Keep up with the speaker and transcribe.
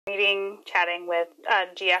chatting with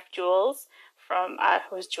GF Jules from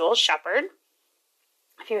who's Jules Shepard.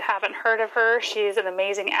 If you haven't heard of her, she's an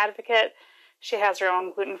amazing advocate. She has her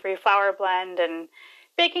own gluten-free flour blend and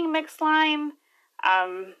baking mix line.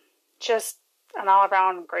 Just an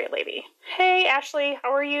all-around great lady. Hey, Ashley,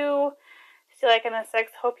 how are you? See you like in a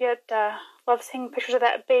sec. Hope you love seeing pictures of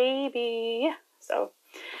that baby. So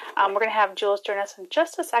we're going to have Jules join us in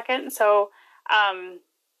just a second. So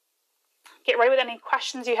get ready with any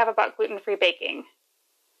questions you have about gluten-free baking.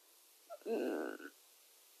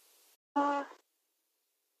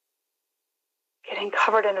 Getting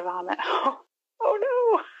covered in vomit. Oh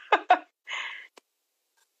no.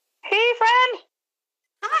 Hey, friend.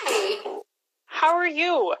 Hi. How are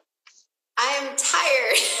you? I'm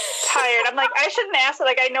tired. Tired. I'm like, I shouldn't ask it.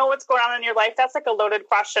 Like, I know what's going on in your life. That's like a loaded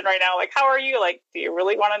question right now. Like, how are you? Like, do you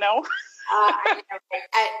really want to know?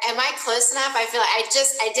 Am I close enough? I feel like I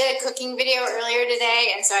did a cooking video earlier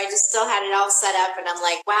today, and so I just still had it all set up, and I'm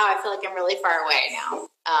like, wow, I feel like I'm really far away now.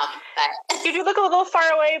 But you do look a little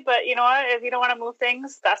far away, but you know what? If you don't want to move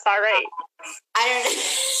things, that's all right. I don't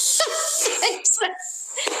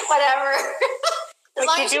whatever. As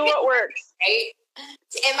long you as do what works. Right?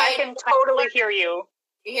 I can totally hear you.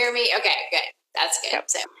 You hear me? Okay, good. That's good. Yep.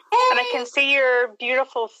 So, and I can see your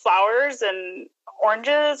beautiful flowers and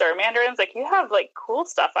oranges or mandarins. Like, you have like cool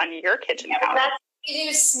stuff on your kitchen counter. We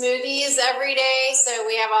do smoothies every day, so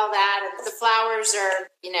we have all that. And the flowers are,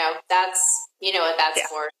 that's what that's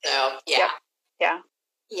for. So yeah, yep.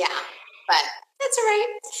 yeah. But that's all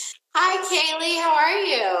right. Hi, Kaylee. How are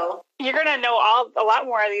you? You're gonna know a lot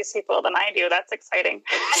more of these people than I do. That's exciting.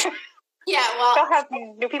 Yeah, well, they'll have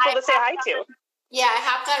new people to say hi to. Yeah, I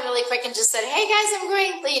hopped on really quick and just said, "Hey guys, I'm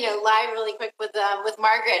going, live really quick with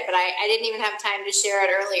Margaret," but I didn't even have time to share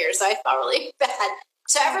it earlier, so I felt really bad.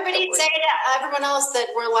 So everybody say to everyone else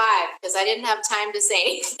that we're live because I didn't have time to say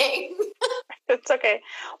anything. It's okay.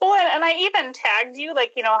 Well, and I even tagged you,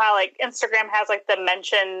 like, you know how like Instagram has like the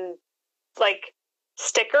mention like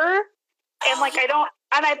sticker, and like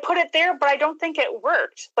I put it there, but I don't think it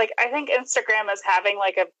worked. Like, I think Instagram is having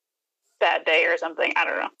like a bad day or something. I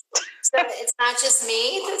don't know. So it's not just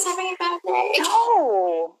me that's having a bad day?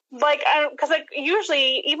 No. Like, because like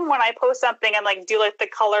usually even when I post something and like do like the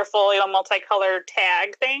colorful, multicolored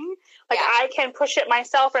tag thing, like I can push it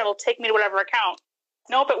myself and it'll take me to whatever account.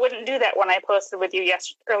 Nope, it wouldn't do that when I posted with you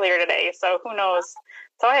earlier today. So who knows?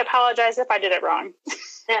 So I apologize if I did it wrong.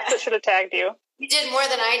 I should have tagged you. You did more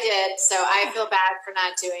than I did, so I feel bad for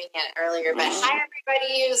not doing it earlier. But hi,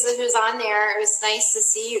 everybody who's on there. It was nice to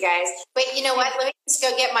see you guys. Wait, you know what? Let me just go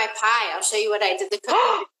get my pie. I'll show you what I did the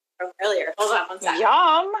cooking from earlier. Hold on one second.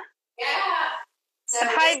 Yum. Yeah. So and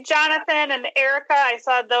hi, Jonathan and Erica. I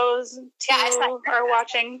saw those two are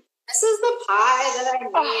watching. This is the pie that I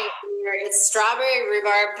made here. It's strawberry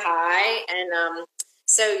rhubarb pie, and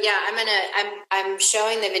so yeah, I'm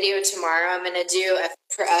showing the video tomorrow. I'm gonna do a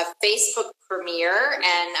Facebook premiere,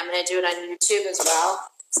 and I'm gonna do it on YouTube as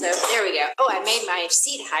well. So there we go. Oh, I made my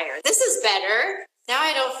seat higher. This is better. Now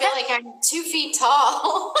I don't feel like I'm 2 feet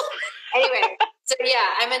tall. Anyway, so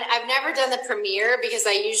yeah, I've never done the premiere because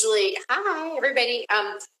I usually hi everybody.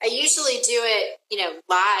 I usually do it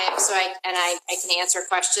live, so I can answer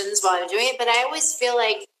questions while I'm doing it. But I always feel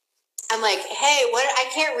like I'm like, hey, what? I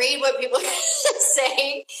can't read what people are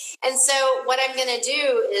saying, and so what I'm going to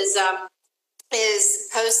do is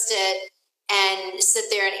post it and sit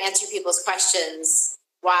there and answer people's questions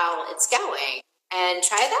while it's going, and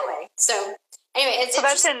try it that way. So anyway, it's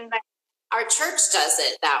interesting. Our church does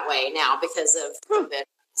it that way now because of COVID,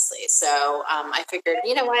 obviously. So I figured,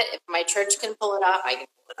 you know what? If my church can pull it off, I can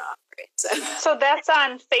pull it off. Right? So that's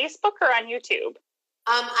on Facebook or on YouTube?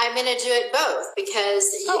 I'm going to do it both because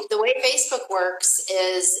the way Facebook works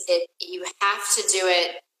is you have to do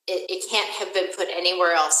it. It can't have been put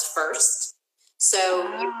anywhere else first. So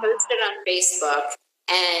you post it on Facebook,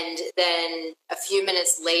 and then a few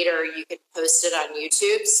minutes later, you can post it on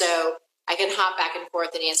YouTube. So I can hop back and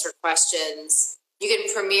forth and answer questions. You can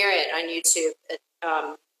premiere it on YouTube,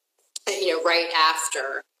 right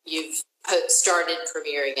after you've started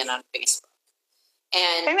premiering it on Facebook.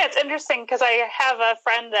 And I think that's interesting because I have a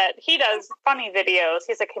friend that he does funny videos.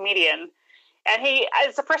 He's a comedian, and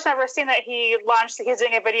it's the first I've ever seen that he's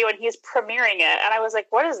doing a video and he's premiering it. And I was like,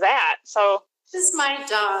 what is that? So this is my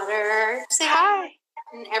daughter. Say hi.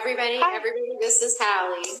 And everybody, this is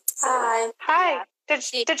Hallie. Hi. Yeah. Did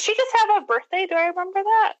she just have a birthday? Do I remember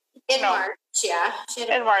that? In March, yeah.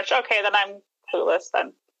 In March. Okay, then I'm clueless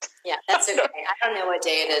then. Yeah, that's okay. I don't know what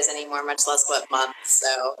day it is anymore, much less what month.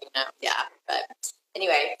 So, yeah. But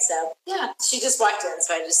anyway, so yeah, she just walked in,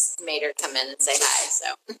 so I just made her come in and say hi.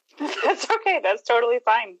 So That's okay. That's totally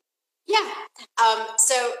fine. yeah.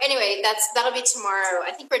 So anyway, that'll be tomorrow.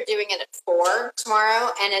 I think we're doing it at 4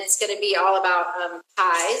 tomorrow, and it's going to be all about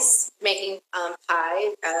pies, making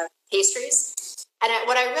pie pastries. And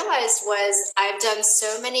what I realized was I've done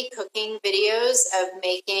so many cooking videos of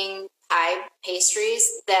making pie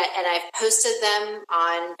pastries and I've posted them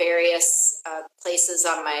on various places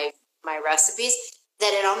on my recipes,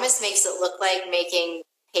 that it almost makes it look like making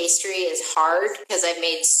pastry is hard, because I've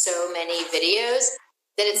made so many videos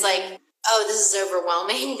that it's like, oh, this is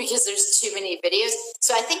overwhelming because there's too many videos.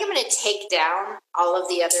 So I think I'm going to take down all of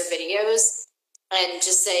the other videos and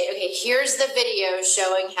just say, okay, here's the video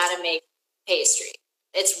showing how to make pastry.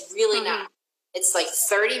 It's really not. It's like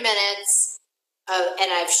 30 minutes,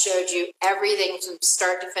 and I've showed you everything from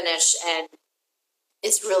start to finish, and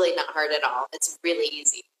it's really not hard at all. It's really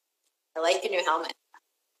easy. I like your new helmet.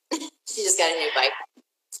 She just got a new bike.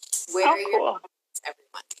 Wear your helmets,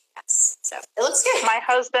 everyone. Yes. So it looks good. My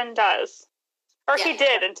husband does. Or he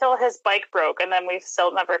did until his bike broke, and then we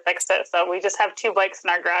still never fixed it. So we just have 2 bikes in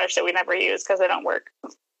our garage that we never use because they don't work.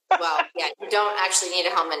 Well, yeah, you don't actually need a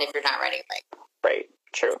helmet if you're not riding a bike. Right.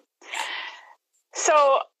 True.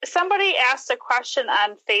 So somebody asked a question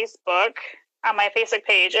on Facebook, on my Facebook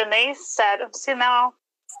page, and they said, see now,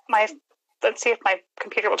 let's see if my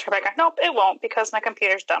computer will turn back on. Nope, it won't, because my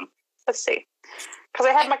computer's dumb. Let's see. Because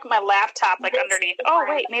I had my laptop like underneath. Oh,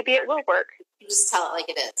 wait, maybe it will work. You just tell it like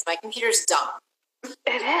it is. My computer's dumb.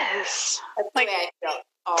 It is. That's the way I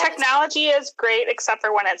feel. Technology is great, except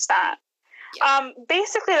for when it's not. Yeah.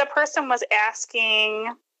 Basically, the person was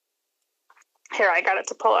asking, here, I got it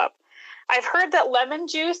to pull up. I've heard that lemon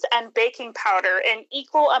juice and baking powder in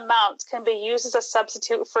equal amounts can be used as a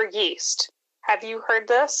substitute for yeast. Have you heard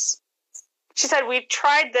this? She said, we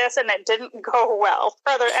tried this and it didn't go well.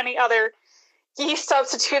 Are there any other yeast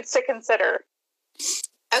substitutes to consider?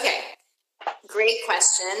 Okay. Great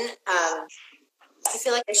question. I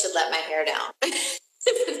feel like I should let my hair down.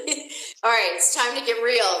 All right, it's time to get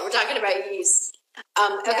real. We're talking about yeast.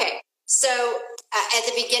 Okay, so at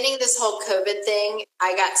the beginning of this whole COVID thing,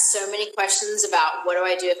 I got so many questions about what do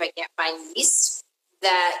I do if I can't find yeast,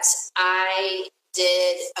 that I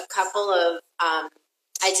did a couple of,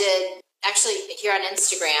 I did actually here on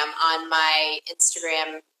Instagram, on my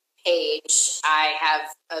Instagram page, I have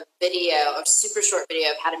a video, a super short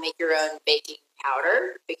video of how to make your own baking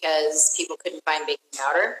powder, because people couldn't find baking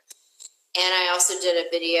powder. And I also did a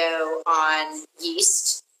video on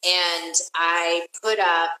yeast, and I put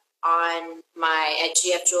up on at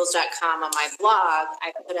gfjules.com on my blog,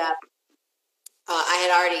 I put up, I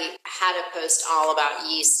had already had a post all about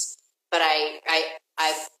yeast, but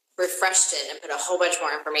I've refreshed it and put a whole bunch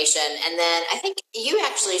more information. And then I think you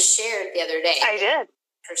actually shared the other day. I did.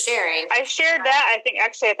 For sharing. I shared that, I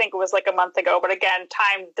think it was like a month ago, but again,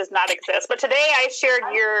 time does not exist. But today I shared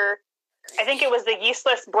I think it was the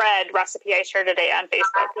yeastless bread recipe I shared today on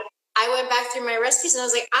Facebook. I went back through my recipes and I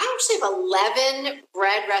was like, I actually have 11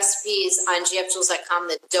 bread recipes on gfjules.com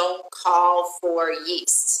that don't call for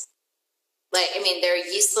yeast. Like, I mean, they're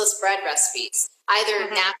yeastless bread recipes, either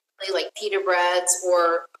naturally like pita breads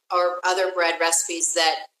or other bread recipes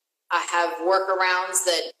that have workarounds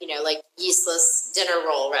that, like yeastless dinner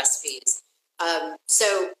roll recipes.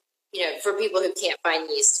 So, for people who can't find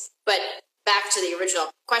yeast. But back to the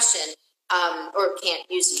original question, or can't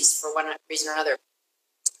use yeast for one reason or another.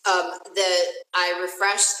 I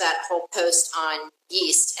refreshed that whole post on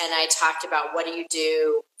yeast, and I talked about what do you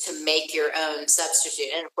do to make your own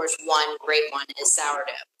substitute. And of course, one great one is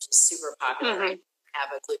sourdough, which is super popular. Right? I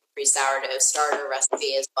have a gluten-free sourdough starter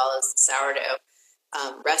recipe as well as the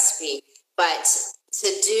sourdough recipe. But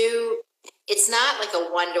it's not like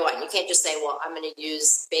a one-to-one. You can't just say, well, I'm going to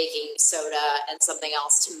use baking soda and something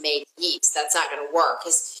else to make yeast. That's not going to work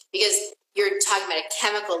because you're talking about a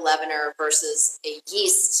chemical leavener versus a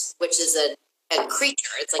yeast, which is a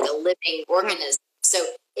creature. It's like a living organism. So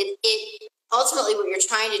it ultimately what you're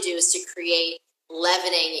trying to do is to create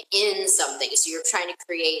leavening in something. So you're trying to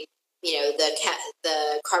create,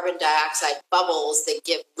 the carbon dioxide bubbles that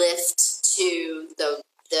give lift to the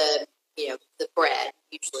bread.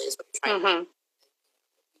 Usually is what you're trying to do.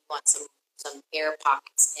 You want some air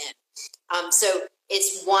pockets in. So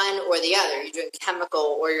it's one or the other. You're doing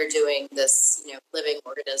chemical or you're doing this, living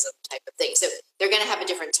organism type of thing. So they're going to have a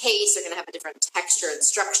different taste. They're going to have a different texture and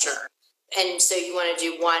structure. And so you want to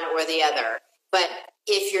do one or the other. But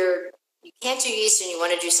if you can't do yeast and you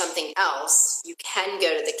want to do something else, you can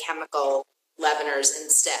go to the chemical leaveners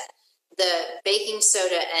instead. The baking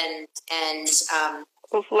soda and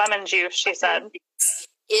lemon juice, she said.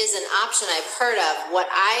 is an option I've heard of. What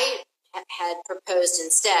I had proposed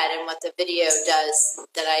instead, and what the video does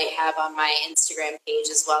that I have on my Instagram page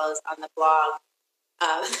as well as on the blog,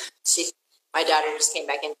 my daughter just came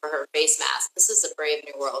back in for her face mask. This is a brave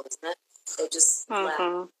new world, isn't it? They just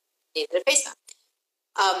needed a face mask.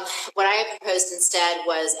 What I had proposed instead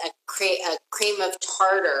was a cream of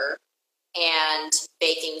tartar and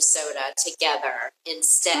baking soda together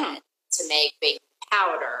instead to make baking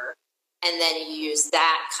powder, and then you use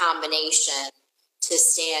that combination to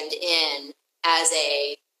stand in as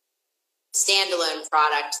a standalone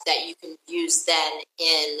product that you can use then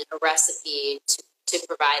in a recipe to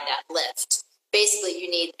provide that lift. Basically, you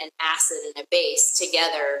need an acid and a base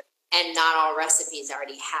together, and not all recipes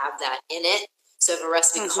already have that in it. So if a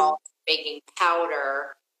recipe calls for baking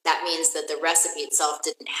powder, that means that the recipe itself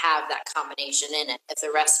didn't have that combination in it. If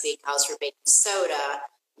the recipe calls for baking soda,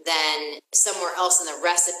 then somewhere else in the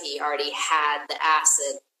recipe already had the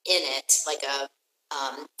acid in it, like it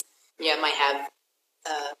might have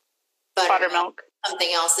buttermilk,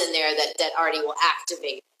 something else in there that already will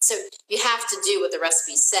activate. So you have to do what the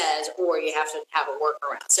recipe says, or you have to have a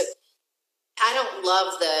workaround. So I don't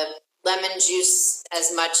love the lemon juice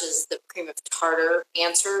as much as the cream of tartar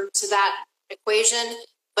answer to that equation,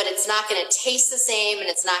 but it's not going to taste the same, and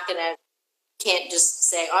it's not going to, can't just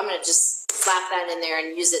say, oh, I'm going to just slap that in there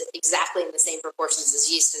and use it exactly in the same proportions as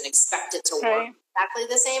yeast and expect it to work exactly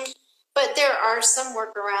the same. But there are some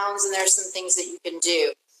workarounds, and there's some things that you can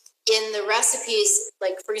do. In the recipes,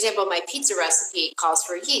 like, for example, my pizza recipe calls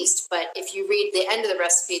for yeast, but if you read the end of the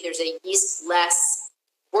recipe, there's a yeast-less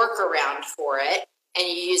workaround for it, and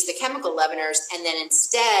you use the chemical leaveners, and then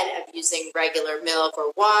instead of using regular milk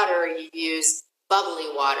or water, you use bubbly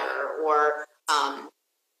water or,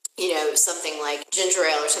 something like ginger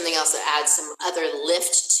ale or something else that adds some other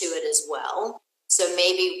lift to it as well. So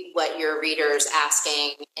maybe what your reader is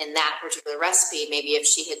asking in that particular recipe, maybe if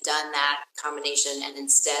she had done that combination and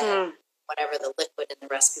instead whatever the liquid in the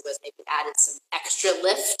recipe was, maybe added some extra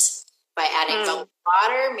lift by adding bubbly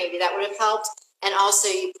water, maybe that would have helped. And also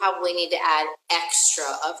you probably need to add extra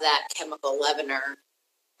of that chemical leavener,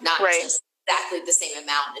 not just exactly the same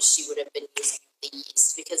amount as she would have been using the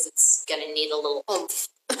yeast, because it's going to need a little oomph,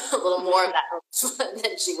 a little more of that oomph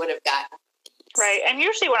than she would have gotten. Right. And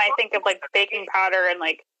usually when I think of like baking powder and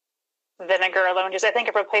like vinegar or lemon juice, I think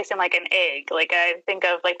of replacing like an egg. Like I think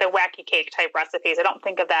of like the wacky cake type recipes. I don't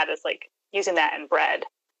think of that as like using that in bread.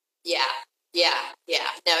 Yeah. No,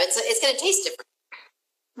 it's going to taste different.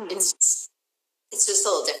 It's just a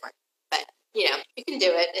little different, but you can do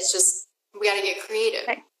it. It's just, we got to get creative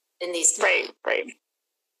in these times. Right.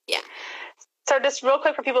 Yeah. So just real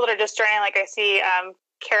quick for people that are just joining, like I see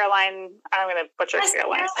Caroline, I'm going to butcher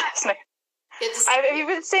Caroline's last name. I've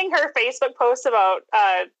been seeing her Facebook posts about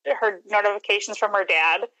her notifications from her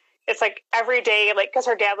dad. It's like every day, like, because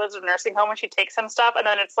her dad lives in a nursing home and she takes him stuff. And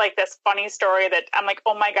then it's like this funny story that I'm like,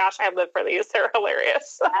 oh my gosh, I live for these. They're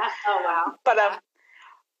hilarious. Oh, wow.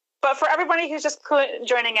 But for everybody who's just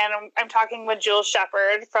joining in, I'm talking with Jules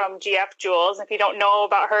Shepard from GF Jules. If you don't know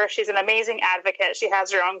about her, she's an amazing advocate. She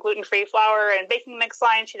has her own gluten-free flour and baking mix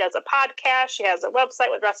line. She does a podcast. She has a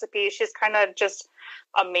website with recipes. She's kind of just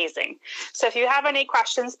amazing. So if you have any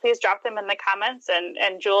questions, please drop them in the comments.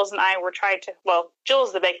 And Jules and I were trying to, Jules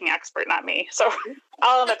is the baking expert, not me. So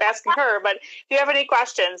I'll end up asking her. But if you have any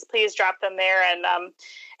questions, please drop them there. And I'll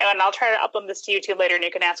try to upload this to YouTube later, and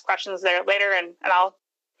you can ask questions there later, and I'll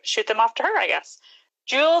shoot them off to her, I guess.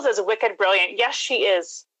 Jules is wicked brilliant. Yes, she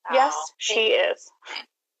is. Yes, she is.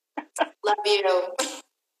 Love you.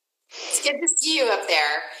 It's good to see you up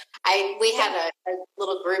there. We had a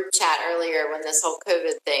little group chat earlier when this whole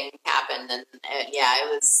COVID thing happened, and it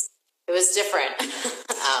was different.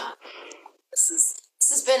 This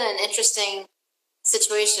has been an interesting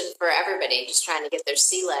situation for everybody, just trying to get their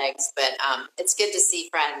sea legs. But it's good to see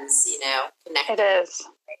friends, connected. It is.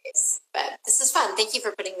 But this is fun. Thank you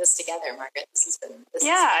for putting this together, Margaret.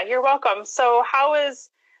 You're welcome. So how is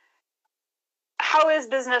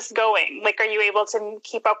business going? Like, are you able to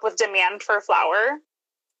keep up with demand for flour?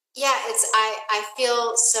 Yeah, I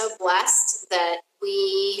feel so blessed that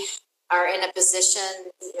we are in a position,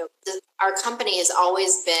 our company has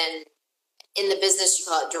always been in the business, you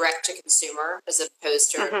call it direct to consumer as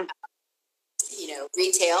opposed to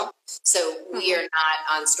retail. So we are not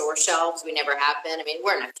on store shelves. We never have been. I mean,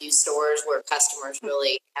 we're in a few stores where customers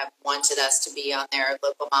really have wanted us to be on their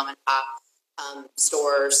local mom and pop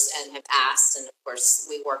stores and have asked. And of course,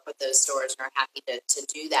 we work with those stores and are happy to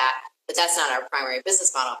do that. But that's not our primary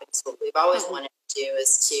business model, because what we've always wanted to do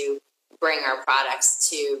is to bring our products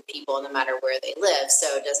to people no matter where they live.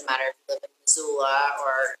 So it doesn't matter if you live in Missoula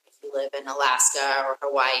or if you you live in Alaska or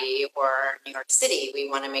Hawaii or New York City. We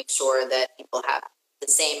want to make sure that people have the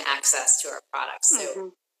same access to our products.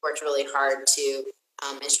 So worked really hard to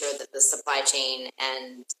ensure that the supply chain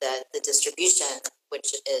and the distribution,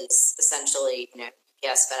 which is essentially,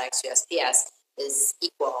 UPS, FedEx, USPS, is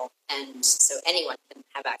equal, and so anyone can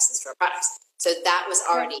have access to our products. So that was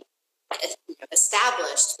already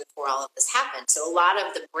established before all of this happened. So a lot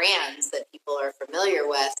of the brands that people are familiar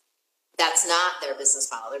with, that's not their business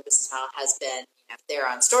model. Their business model has been, they're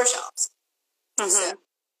on store shelves. So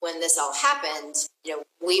when this all happened,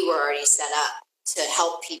 we were already set up to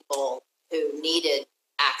help people who needed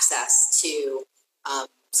access to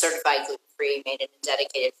certified gluten-free, made in a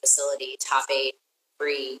dedicated facility, top 8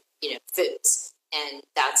 free, foods. And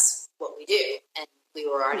that's what we do. And we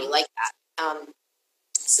were already like that.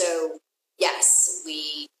 So yes,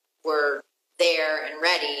 we were there and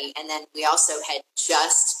ready. And then we also had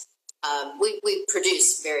just, we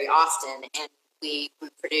produce very often, and we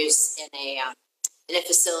produce in a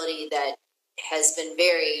facility that has been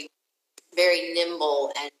very, very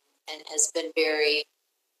nimble and has been very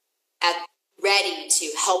ready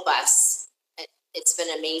to help us. It's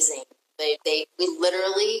been amazing. We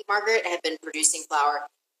literally, Margaret, have been producing flour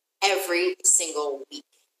every single week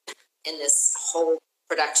in this whole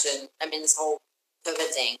production. This whole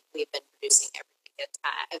COVID thing, we've been producing every week.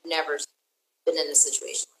 I've never been in this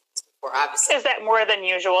situation like this before, obviously. Is that more than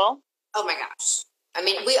usual? Oh my gosh.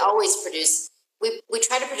 We always produce. We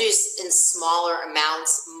try to produce in smaller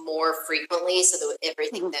amounts more frequently so that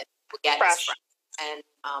everything that we get is fresh.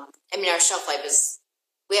 And our shelf life is,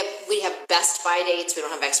 we have best by dates. We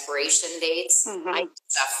don't have expiration dates. I do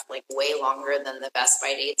stuff like way longer than the best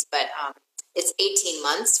by dates, but it's 18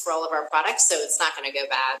 months for all of our products, so it's not going to go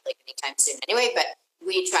bad like anytime soon anyway. But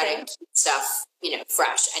we try to keep stuff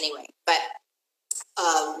fresh anyway. But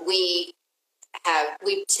we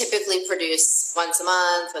typically produce once a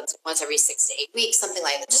month, once every 6 to 8 weeks, something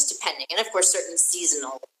like that, just depending. And of course, certain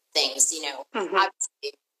seasonal things,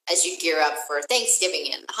 obviously, as you gear up for Thanksgiving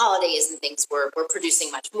and the holidays and things, we're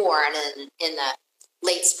producing much more. And then in the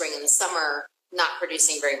late spring and the summer, not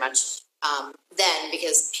producing very much then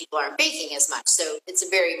because people aren't baking as much. So it's a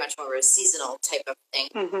very much more a seasonal type of thing.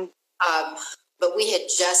 But we had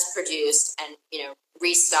just produced and,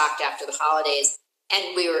 restocked after the holidays.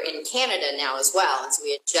 And we were in Canada now as well. And so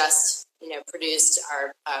we had just, produced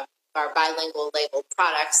our bilingual labeled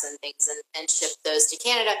products and things and shipped those to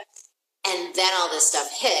Canada. And then all this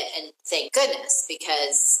stuff hit, and thank goodness,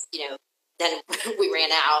 because, then we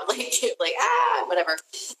ran out, whatever.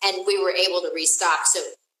 And we were able to restock. So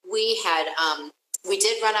we had, we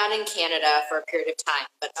did run out in Canada for a period of time.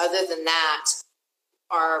 But other than that,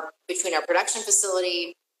 between our production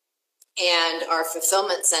facility and our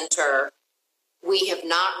fulfillment center, we have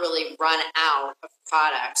not really run out of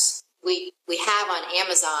products. We have on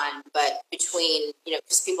Amazon, but between,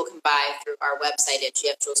 because people can buy through our website at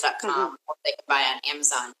gfjules.com, or they can buy on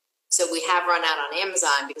Amazon. So we have run out on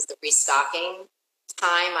Amazon because the restocking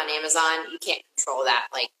time on Amazon, you can't control that.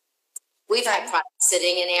 We've had products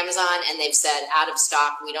sitting in Amazon and they've said out of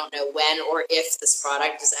stock. We don't know when or if this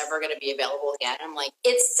product is ever going to be available again. I'm like,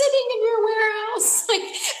 it's sitting in your warehouse.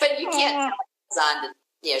 But you can't tell Amazon to,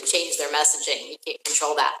 change their messaging. You can't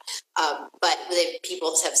control that. But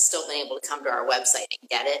people have still been able to come to our website and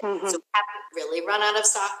get it. So we haven't really run out of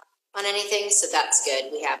stock on anything. So that's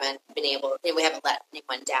good. We haven't been able, we haven't let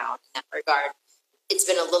anyone down in that regard. It's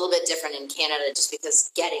been a little bit different in Canada just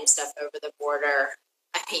because getting stuff over the border,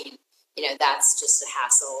 that's just a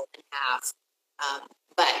hassle and a half.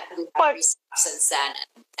 But we've had restocked since then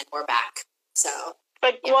and we're back. So.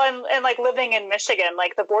 But living in Michigan,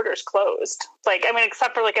 the border's closed.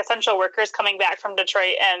 Except for essential workers coming back from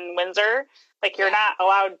Detroit and Windsor, you're not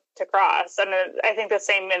allowed to cross. And I think the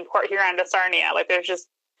same in Port Huron to Sarnia. There's just,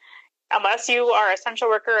 unless you are an essential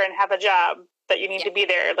worker and have a job that you need to be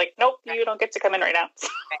there, nope, you don't get to come in right now.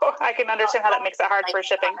 So I can understand how that makes it hard for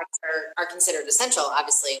shipping. Are considered essential,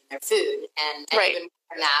 obviously, in their food, and even more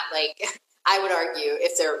than that, I would argue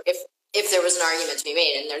if there was an argument to be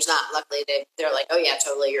made, and there's not, luckily they're like, oh yeah,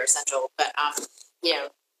 totally, you're essential. But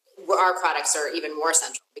our products are even more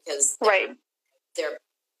essential because they're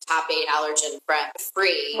top 8 allergen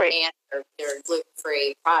free and they're gluten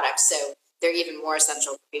free products, so they're even more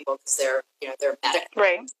essential for people because they're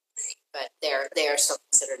medical, but they are still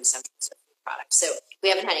considered essential products. So we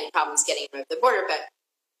haven't had any problems getting them over the border, but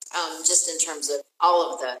just in terms of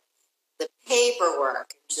all of the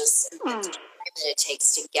paperwork, just that it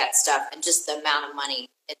takes to get stuff, and just the amount of money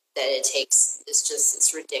that it takes is just,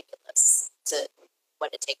 it's ridiculous to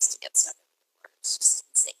what it takes to get stuff. It's just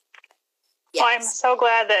insane. Yes. Well, I'm so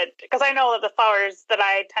glad that, because I know that the flowers that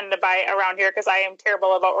I tend to buy around here, because I am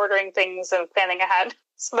terrible about ordering things and planning ahead.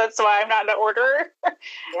 So that's why I'm not an orderer.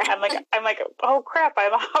 Yeah. I'm like, oh crap,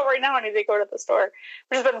 I'm out right now. I need to go to the store,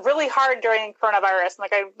 which has been really hard during coronavirus. And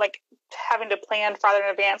I'm like having to plan farther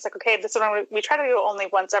in advance. Like, okay, this one we try to do only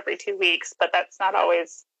once every 2 weeks, but that's not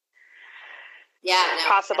always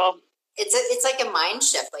possible. It's like a mind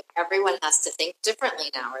shift. Like everyone has to think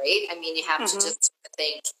differently now, right? I mean, you have to just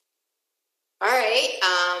think, all right,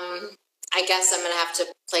 I guess I'm going to have to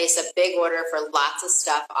place a big order for lots of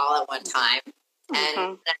stuff all at one time.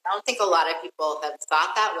 And I don't think a lot of people have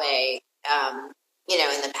thought that way,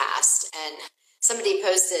 in the past. And somebody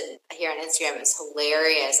posted here on Instagram, it was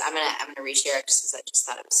hilarious. I'm gonna reshare it just because I just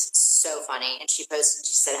thought it was so funny. And she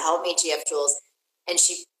said, "Help me, GF Jules." And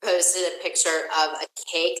she posted a picture of a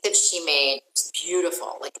cake that she made. It was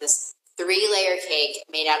beautiful, like this 3-layer cake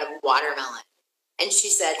made out of watermelon. And she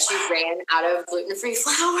said she ran out of gluten-free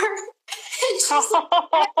flour. And she said,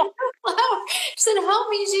 she said, "Help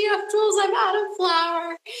me, GF Jules, I'm out of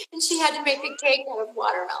flour." And she had to make a cake out of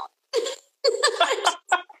watermelon.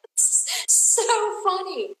 So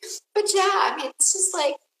funny. But yeah, I mean, it's just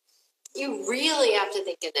like, you really have to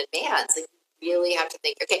think in advance. Like, you really have to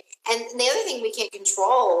think, okay. And the other thing we can't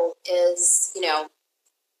control is,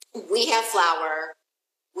 we have flour,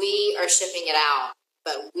 we are shipping it out,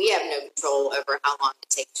 but we have no control over how long it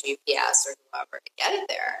takes UPS or whoever to get it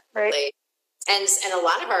there. Right. Like, and a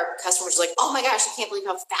lot of our customers are like, "Oh my gosh, I can't believe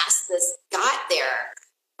how fast this got there."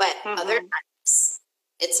 But other times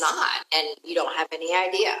it's not, and you don't have any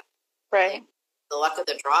idea. Right. Like, the luck of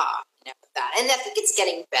the draw, with that. And I think it's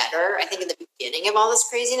getting better. I think in the beginning of all this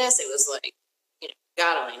craziness, it was like,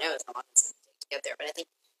 God only knows how long it's going to take to get there. But I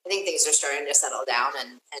think things are starting to settle down,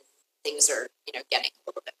 and things are, getting a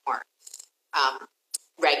little bit more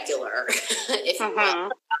regular, if you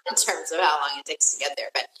will, in terms of how long it takes to get there.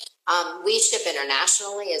 But we ship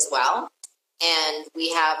internationally as well, and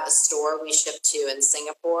we have a store we ship to in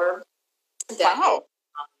Singapore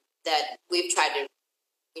that we've tried to,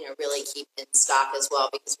 really keep in stock as well,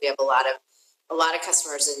 because we have a lot of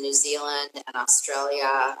customers in New Zealand and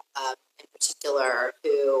Australia, in particular,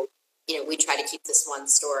 who, we try to keep this one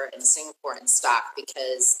store in Singapore in stock,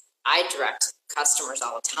 because I direct customers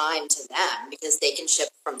all the time to them, because they can ship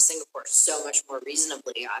from Singapore so much more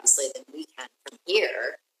reasonably, obviously, than we can from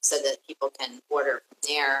here, so that people can order from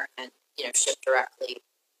there and, ship directly.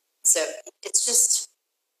 So it's just,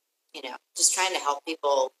 just trying to help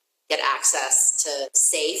people get access to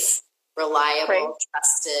safe, reliable,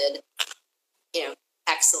 trusted,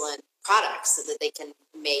 excellent products, so that they can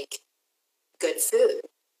make good food,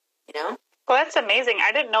 Well, that's amazing.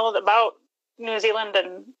 I didn't know about New Zealand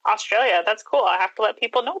and Australia. That's cool. I have to let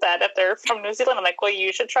people know that if they're from New Zealand. I'm like, well,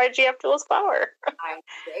 you should try GF Jules flour.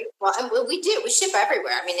 Well, and we do. We ship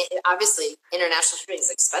everywhere. I mean, obviously, international shipping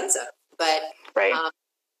is expensive, but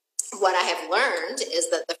what I have learned is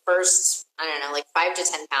that the first, 5 to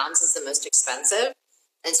 10 pounds is the most expensive.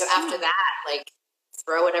 And so after that,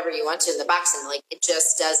 throw whatever you want to in the box, and it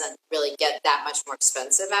just doesn't really get that much more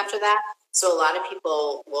expensive after that. So a lot of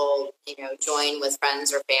people will, join with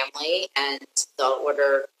friends or family, and they'll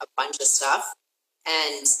order a bunch of stuff,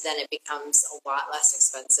 and then it becomes a lot less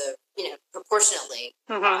expensive, proportionately.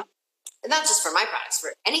 And not just for my products,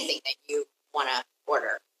 for anything that you want to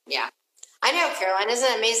order. Yeah. I know, Caroline,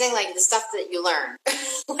 isn't it amazing? Like, the stuff that you learn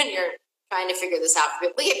when you're trying to figure this out.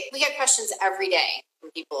 We get questions every day from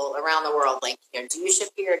people around the world, like, do you ship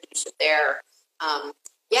here? Do you ship there?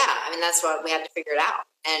 Yeah, I mean, that's what we had to figure it out.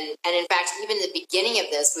 And in fact, even the beginning of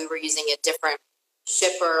this, we were using a different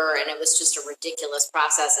shipper, and it was just a ridiculous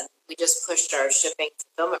process. And we just pushed our shipping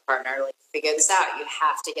fulfillment partner, figure this out. You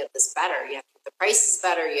have to get this better. You have to get the prices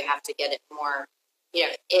better. You have to get it more.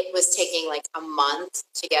 It was taking a month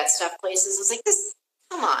to get stuff places. It was like,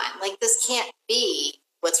 come on, this can't be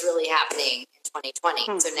what's really happening in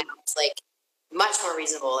 2020. So now it's much more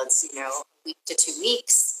reasonable. It's, a week to 2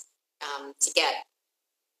 weeks to get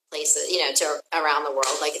places, to around the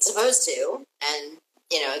world like it's supposed to. And,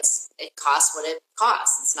 it costs what it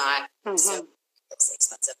costs. It's not so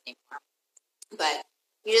expensive anymore. But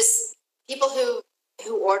people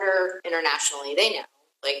who order internationally, they know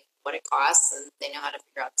what it costs, and they know how to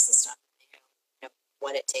figure out the system, they know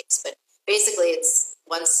what it takes. But basically, it's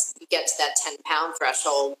once you get to that 10-pound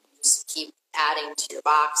threshold, you just keep adding to your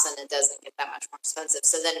box, and it doesn't get that much more expensive.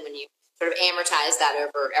 So then when you sort of amortize that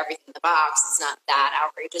over everything in the box, it's not that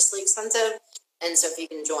outrageously expensive. And so if you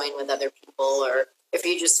can join with other people, or if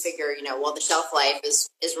you just figure, well, the shelf life is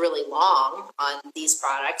really long on these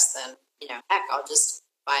products, then, heck, I'll just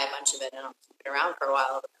buy a bunch of it and I'll keep it around for a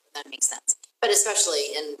while. That makes sense. but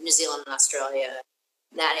especially in New Zealand and Australia,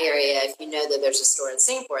 in that area, if you know that there's a store in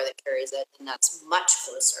Singapore that carries it, and that's much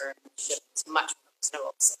closer, and the shipping is much more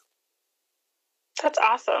reasonable. So. That's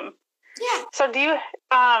awesome. Yeah. So do you,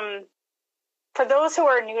 for those who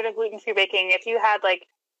are new to gluten-free baking, if you had like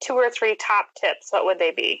 2 or 3 top tips, what would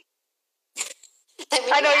they be?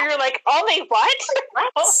 I know you're like, only what? How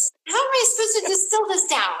am I supposed to distill this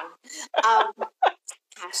down?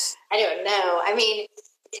 Gosh, I don't know. I mean,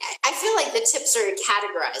 I feel like the tips are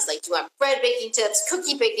categorized. Like, do you want bread baking tips,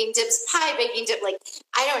 cookie baking tips, pie baking tips? Like,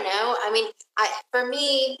 I don't know. I mean,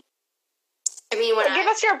 give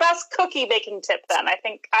us your best cookie baking tip then. I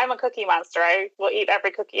think I'm a cookie monster. I will eat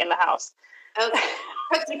every cookie in the house. Okay,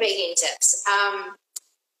 cookie baking tips.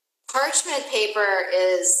 Parchment paper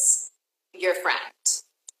is your friend.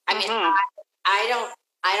 I mean, I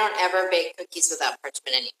don't ever bake cookies without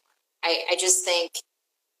parchment anymore. I just think,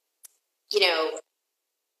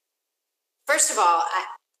 first of all,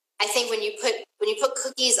 I think when you put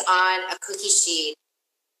cookies on a cookie sheet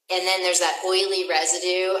and then there's that oily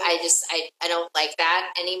residue, I don't like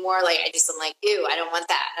that anymore. Like, I'm like, ew, I don't want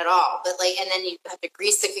that at all. But like, and then you have to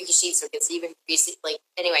grease the cookie sheet so it gets even greasy. Like,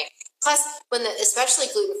 anyway, plus especially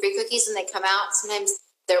gluten-free cookies, when they come out, sometimes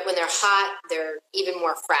when they're hot, they're even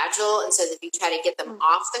more fragile. And so if you try to get them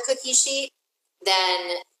off the cookie sheet,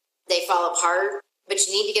 then they fall apart. But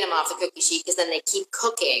you need to get them off the cookie sheet because then they keep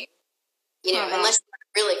cooking, unless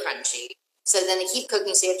they're really crunchy. So then they keep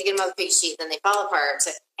cooking, so you have to get them off the cookie sheet, then they fall apart.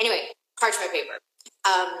 So anyway, parchment paper.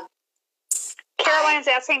 Caroline's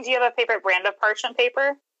asking, do you have a favorite brand of parchment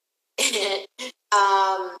paper?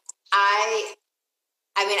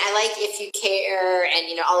 I mean, I like If You Care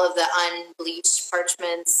and, all of the unbleached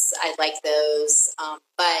parchments. I like those.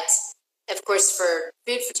 But, of course, for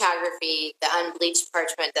food photography, the unbleached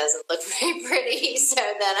parchment doesn't look very pretty. So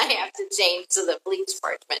then I have to change to the bleached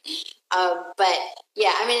parchment. But,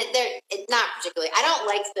 yeah, I mean, they're not particularly. I don't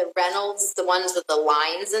like the Reynolds, the ones with the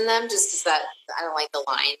lines in them, just because I don't like the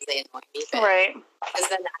lines. They annoy me. Right. Because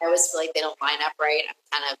then I always feel like they don't line up right. I'm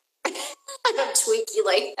kind of I'm tweaky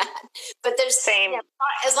like that, but there's same.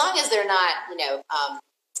 As long as they're not,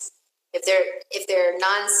 if they're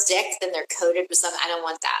non-stick, then they're coated with something. I don't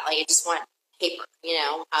want that. Like, I just want paper,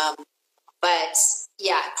 But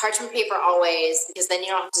yeah, parchment paper always, because then you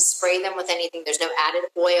don't have to spray them with anything. There's no added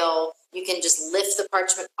oil. You can just lift the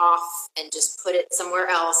parchment off and just put it somewhere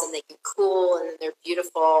else, and they can cool, and they're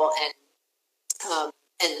beautiful, and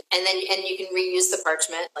then you can reuse the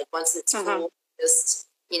parchment. Like, once it's cool, just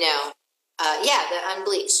the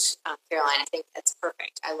unbleached, Caroline. I think that's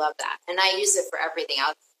perfect. I love that. And I use it for everything.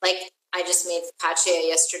 I just made focaccia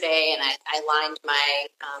yesterday, and I lined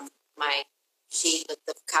my sheet with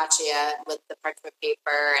the focaccia with the parchment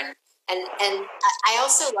paper. And I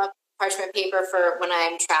also love parchment paper for when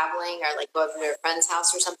I'm traveling or like go over to a friend's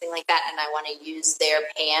house or something like that, and I want to use their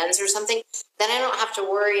pans or something. Then I don't have to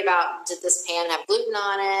worry about, did this pan have gluten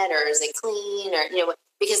on it, or is it clean, or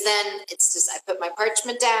because then it's just, I put my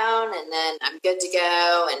parchment down and then I'm good to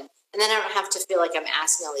go. And then I don't have to feel like I'm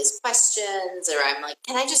asking all these questions, or I'm like,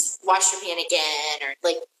 can I just wash your pan again? Or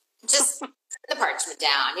like, just put the parchment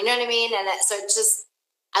down, you know what I mean? And so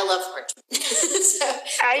I love parchment.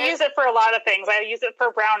 I use it for a lot of things. I use it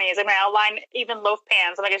for brownies. I mean, I'll line even loaf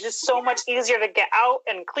pans. I'm like, it's just so much easier to get out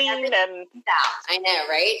and clean. And I know,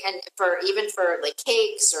 right? And even for like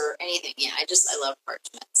cakes or anything. Yeah, I love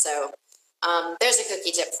parchment. So there's a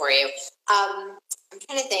cookie tip for you. I'm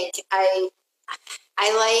trying to think.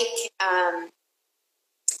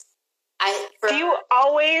 Do you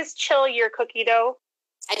always chill your cookie dough?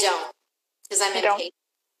 I don't, because I'm impatient.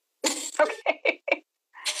 Okay.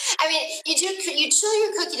 I mean, you chill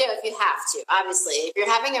your cookie dough if you have to. Obviously, if you're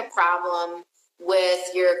having a problem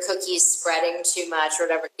with your cookies spreading too much or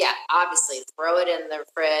whatever, yeah, obviously throw it in the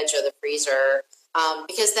fridge or the freezer.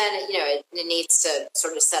 Because then, it needs to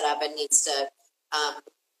sort of set up and needs to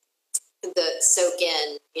soak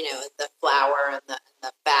in, the flour and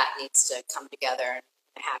the fat needs to come together and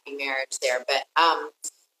a happy marriage there. But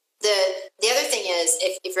the other thing is,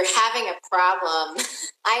 if you're having a problem,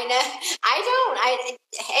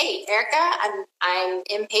 hey, Erica, I'm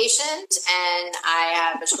impatient and I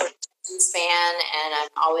have a short attention span and I'm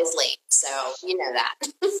always late. So you know that.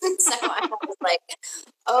 So I'm always like,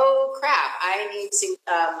 oh crap, I need to,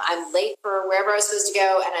 I'm late for wherever I was supposed to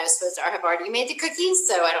go, and I was supposed to have already made the cookies,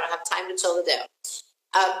 so I don't have time to chill the dough.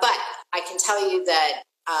 But I can tell you that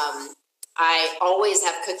I always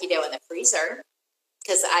have cookie dough in the freezer,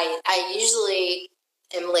 because I usually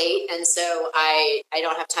am late, and so I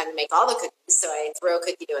don't have time to make all the cookies, so I throw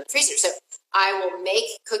cookie dough in the freezer. So I will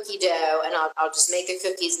make cookie dough, and I'll just make the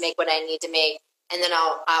cookies, make what I need to make, and then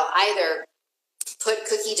I'll either put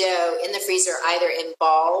cookie dough in the freezer either in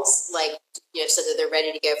balls, like, you know, so that they're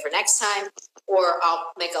ready to go for next time, or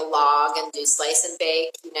I'll make a log and do slice and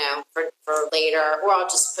bake, you know, for later, or I'll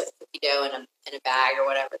just put cookie dough in a bag or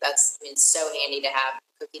whatever. That's, I mean, it's so handy to have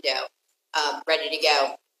cookie dough ready to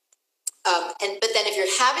go. But then if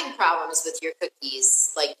you're having problems with your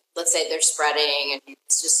cookies, like let's say they're spreading and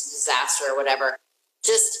it's just a disaster or whatever,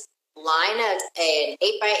 just line an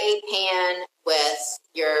 8x8 pan with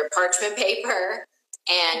your parchment paper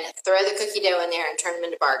and throw the cookie dough in there and turn them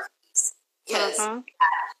into bar cookies, because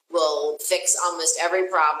that will fix almost every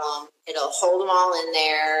problem. It'll hold them all in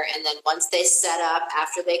there, and then once they set up,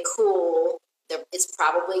 after they cool, it's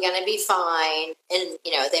probably going to be fine. And,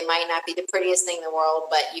 you know, they might not be the prettiest thing in the world,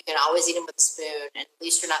 but you can always eat them with a spoon, and at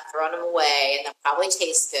least you're not throwing them away, and they'll probably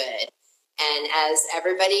taste good. And as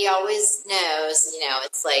everybody always knows, you know,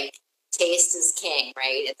 it's like taste is king,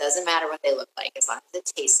 right? It doesn't matter what they look like as long as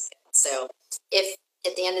it tastes good. So if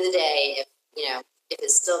at the end of the day, if, you know, if it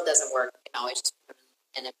still doesn't work, you can always just put them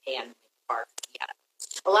in a pan and make a bar cookie out of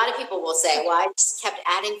it. A lot of people will say, well, I just kept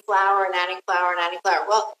adding flour and adding flour and adding flour.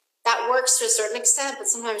 Well, that works to a certain extent, but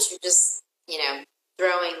sometimes you're just, you know,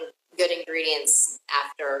 throwing good ingredients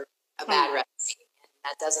after a bad recipe, and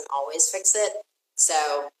that doesn't always fix it.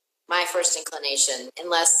 So my first inclination,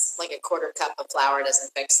 unless like a quarter cup of flour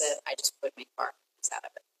doesn't fix it, I just put my bar cookies out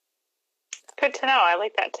of it. Good to know. I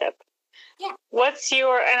like that tip. Yeah. What's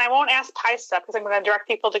your, and I won't ask pie stuff because I'm going to direct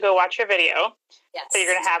people to go watch your video. Yes. So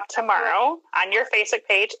you're going to have tomorrow on your Facebook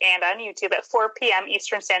page and on YouTube at 4 p.m.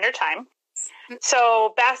 Eastern Standard Time.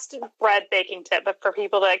 So best bread baking tip, but for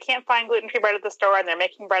people that can't find gluten-free bread at the store and they're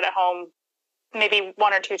making bread at home, maybe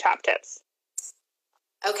one or two top tips.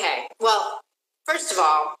 Okay. Well, first of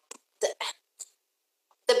all,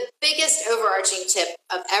 the biggest overarching tip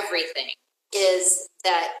of everything is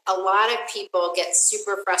that a lot of people get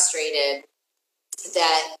super frustrated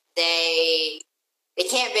that they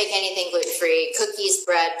can't bake anything gluten-free, cookies,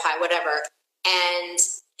 bread, pie, whatever, and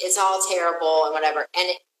it's all terrible and whatever. And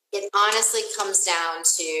it honestly comes down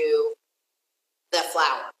to the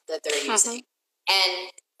flour that they're using.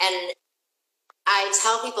 And I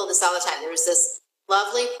tell people this all the time. There was this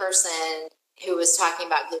lovely person who was talking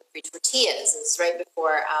about gluten-free tortillas. It was right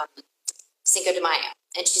before Cinco de Mayo.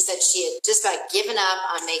 And she said she had just about given up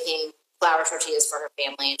on making flour tortillas for her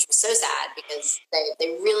family. And she was so sad because they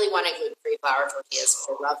really wanted gluten-free flour tortillas.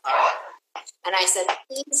 They love flour. And I said,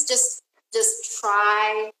 please just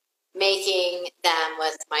try making them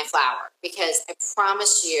with my flour, because I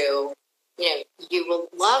promise you, you know, you will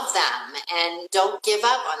love them, and don't give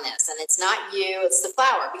up on this. And it's not you, it's the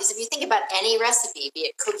flour. Because if you think about any recipe, be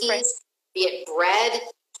it cookies, be it bread,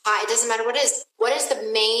 pie, it doesn't matter what it is. What is the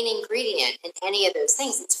main ingredient in any of those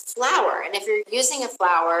things? It's flour. And if you're using a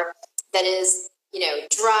flour that is, you know,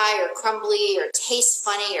 dry or crumbly or tastes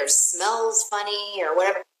funny or smells funny or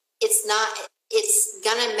whatever, it's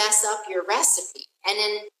gonna mess up your recipe. And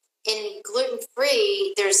in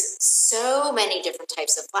gluten-free, there's so many different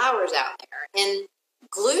types of flours out there. In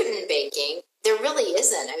gluten baking, there really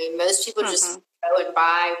isn't. I mean, most people just go and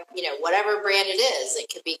buy, you know, whatever brand it is.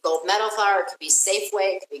 It could be Gold Medal flour, it could be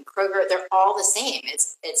Safeway, it could be Kroger. They're all the same.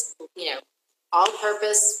 It's you know,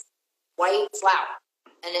 all-purpose white flour.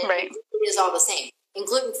 And it is all the same. In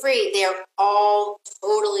gluten-free, they're all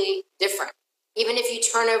totally different. Even if you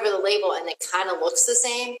turn over the label and it kind of looks the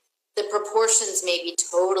same, the proportions may be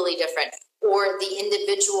totally different, or the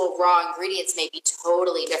individual raw ingredients may be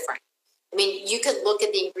totally different. I mean, you could look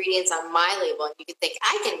at the ingredients on my label and you could think,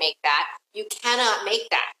 I can make that. You cannot make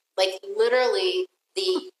that. Like, literally,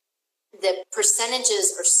 the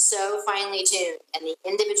percentages are so finely tuned, and the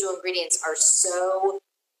individual ingredients are so,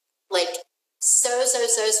 like, so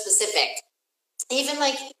specific. Even,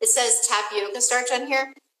 like, it says tapioca starch on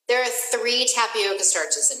here. There are 3 tapioca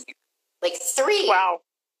starches in here. Like, 3. Wow.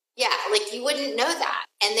 Yeah, like, you wouldn't know that.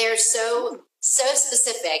 And they're so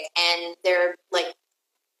specific, and they're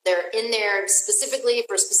in there specifically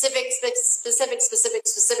for specific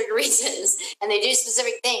reasons, and they do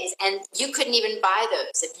specific things, and you couldn't even buy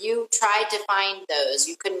those. If you tried to find those,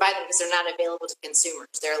 you couldn't buy them because they're not available to consumers.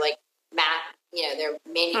 They're like they're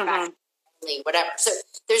manufactured, whatever. So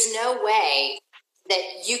there's no way that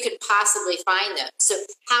you could possibly find them. So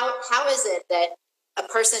how is it that a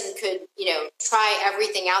person could, you know, try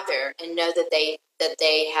everything out there and know that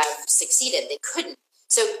they have succeeded? They couldn't.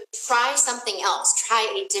 So try something else.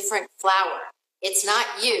 Try a different flour. It's not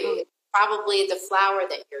you. It's probably the flour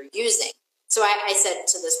that you're using. So I said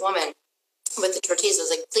to this woman with the tortillas, I was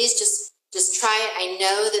like, please just try it. I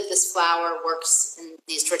know that this flour works in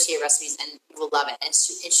these tortilla recipes and you will love it. And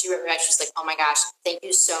she wrote back, she's like, oh my gosh, thank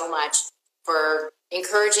you so much for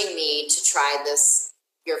encouraging me to try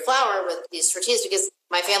your flour with these tortillas because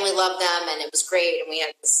my family loved them and it was great. And we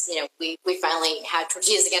had this, we finally had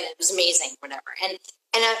tortillas again. It was amazing, whatever. And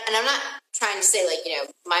I'm not trying to say like,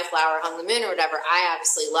 my flour hung the moon or whatever. I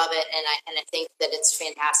obviously love it. And I think that it's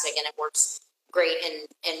fantastic and it works great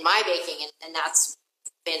in my baking. And that's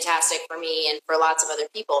fantastic for me and for lots of other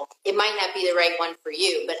people. It might not be the right one for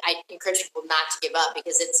you, but I encourage people not to give up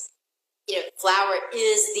because it's, flour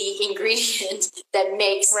is the ingredient that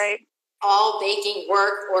makes all baking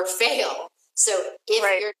work or fail. So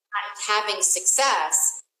if you're not having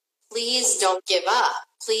success, please don't give up.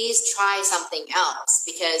 Please try something else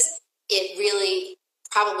because it really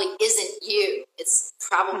probably isn't you. It's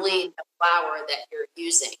probably the flour that you're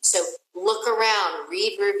using. So look around,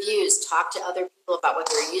 read reviews, talk to other people about what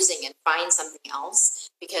they're using and find something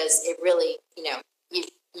else because it really,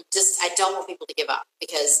 I don't want people to give up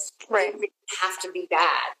because it really have to be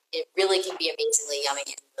bad. It really can be amazingly yummy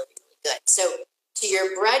and really, really good. So to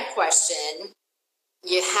your bread question,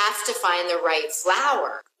 you have to find the right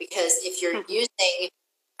flour because if you're using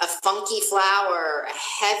a funky flour,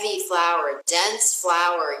 a heavy flour, dense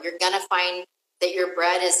flour, you're going to find that your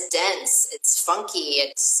bread is dense. It's funky.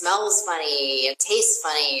 It smells funny. It tastes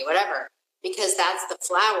funny, whatever, because that's the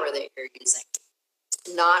flour that you're using.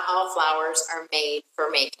 Not all flours are made for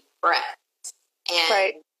making bread.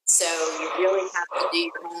 And so you really have to do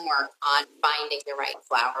your homework on finding the right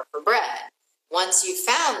flour for bread. Once you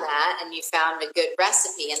found that and you found a good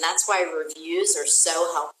recipe, and that's why reviews are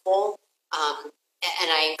so helpful. And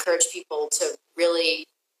I encourage people to really,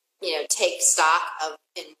 take stock of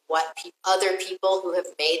in what other people who have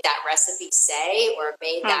made that recipe say or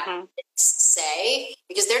made that mix say,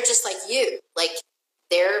 because they're just like you. Like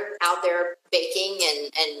they're out there baking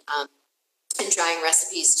and trying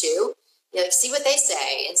recipes too. See what they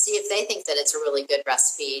say and see if they think that it's a really good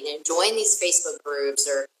recipe. And join these Facebook groups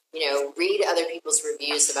or read other people's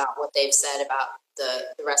reviews about what they've said about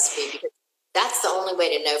the recipe because that's the only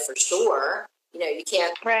way to know for sure. You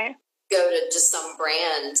can't go to just some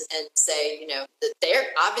brand and say, that they're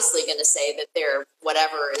obviously going to say that their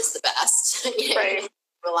whatever is the best.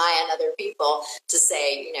 Rely on other people to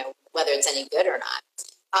say, whether it's any good or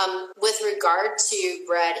not. With regard to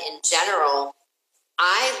bread in general,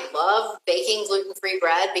 I love baking gluten-free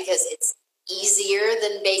bread because it's easier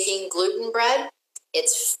than baking gluten bread.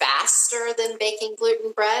 It's faster than baking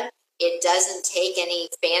gluten bread. It doesn't take any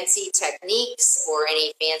fancy techniques or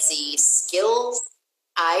any fancy skills.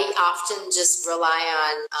 I often just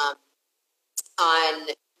rely on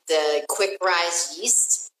the quick rise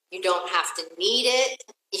yeast. You don't have to knead it.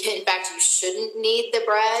 In fact, you shouldn't knead the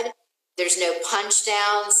bread. There's no punch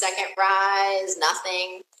down, second rise,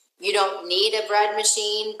 nothing. You don't need a bread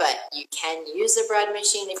machine, but you can use a bread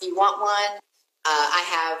machine if you want one. I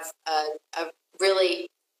have a really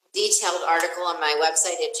detailed article on my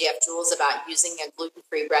website at GF Jules about using a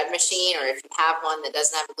gluten-free bread machine, or if you have one that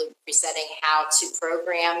doesn't have a gluten-free setting, how to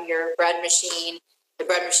program your bread machine. The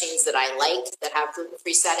bread machines that I like that have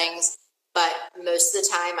gluten-free settings, but most of the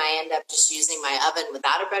time I end up just using my oven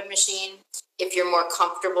without a bread machine. If you're more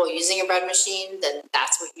comfortable using a bread machine, then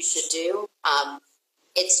that's what you should do.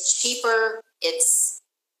 It's cheaper. It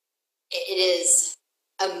is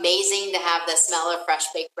amazing to have the smell of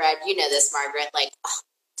fresh baked bread. You know this, Margaret,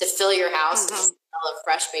 to fill your house with the smell of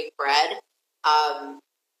fresh baked bread.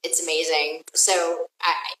 It's amazing. So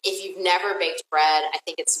if you've never baked bread, I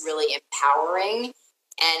think it's really empowering.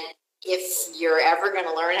 And if you're ever going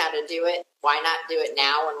to learn how to do it, why not do it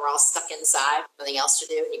now when we're all stuck inside with nothing else to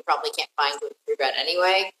do and you probably can't find gluten-free bread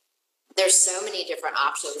anyway? There's so many different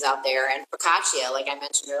options out there. And focaccia, like I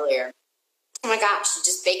mentioned earlier, oh my gosh, you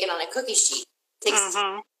just bake it on a cookie sheet. It takes 10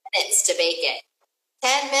 minutes to bake it.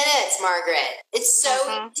 10 minutes, Margaret. It's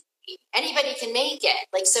so easy. Anybody can make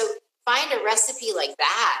it. So find a recipe like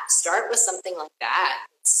that. Start with something like that.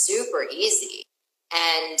 It's super easy.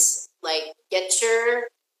 And get your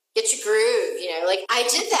groove, I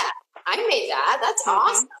did that. I made that. That's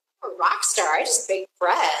awesome. I'm a rock star. I just baked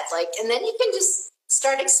bread. And then you can just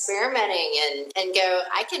start experimenting and go,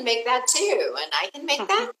 I can make that too. And I can make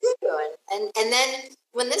that too. And then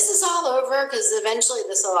when this is all over, because eventually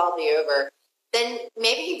this will all be over, then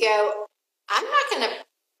maybe you go, I'm not going to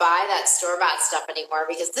buy that store-bought stuff anymore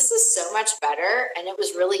because this is so much better and it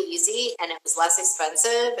was really easy and it was less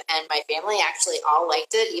expensive and my family actually all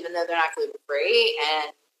liked it even though they're not gluten-free.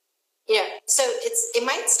 And so you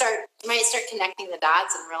might start connecting the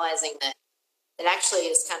dots and realizing that it actually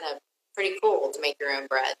is kind of pretty cool to make your own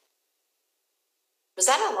bread. Was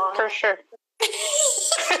that a long? For sure.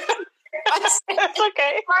 That's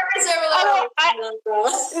okay. Margaret's over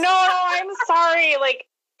there. No, I'm sorry.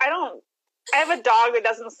 I don't I have a dog that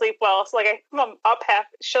doesn't sleep well. So like I come up half,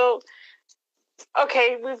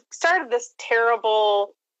 we've started this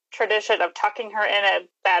terrible tradition of tucking her in at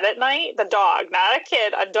bed at night. The dog, not a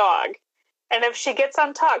kid, a dog. And if she gets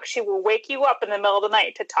untucked, she will wake you up in the middle of the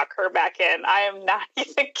night to tuck her back in. I am not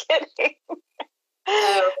even kidding.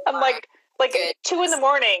 Oh, I'm like 2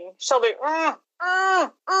 a.m, she'll be,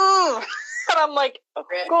 and I'm like,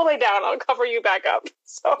 go lay down. I'll cover you back up.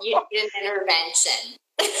 So you need an intervention.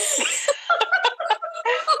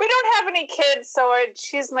 We don't have any kids, so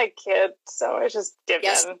she's my kid. So I just give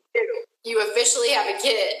Yes, in. you officially have a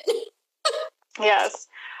kid. Yes.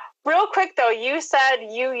 Real quick though, you said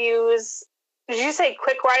you use. Did you say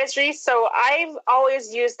quick rise yeast? So I've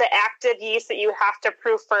always used the active yeast that you have to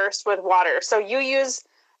proof first with water. So you use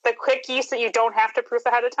the quick yeast that you don't have to proof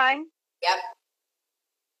ahead of time? Yep.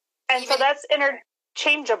 And so that's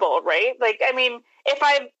interchangeable, right? Like, I mean,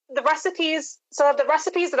 the recipes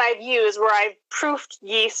that I've used where I've proofed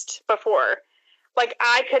yeast before, like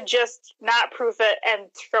I could just not proof it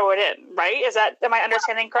and throw it in, right? Am I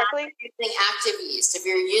understanding correctly? Using active yeast. If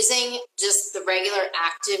you're using just the regular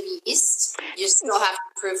active yeast, you still have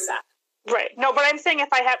to proof that. Right. No, but I'm saying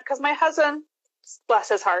if I have, because my husband, bless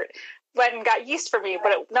his heart, went and got yeast for me,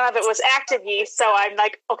 but none of it was active yeast. So I'm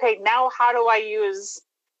like, okay, now how do I use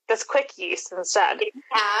this quick yeast instead?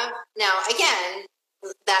 Now, again,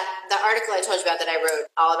 the article I told you about that I wrote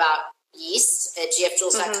all about yeast at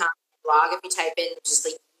gfjules.com blog, if you type in just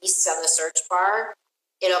like yeast on the search bar,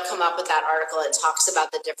 it'll come up with that article. It talks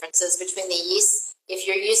about the differences between the yeast. If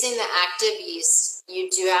you're using the active yeast, you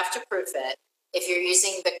do have to proof it. If you're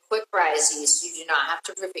using the quick rise yeast, you do not have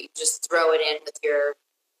to proof it. You just throw it in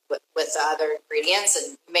with the other ingredients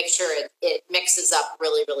and make sure it mixes up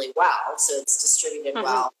really, really well, so it's distributed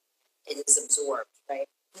well. It is absorbed, right?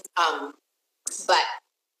 But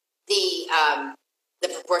the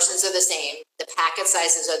proportions are the same. The packet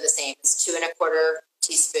sizes are the same. It's 2 1/4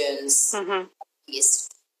 teaspoons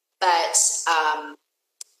yeast. But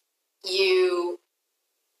you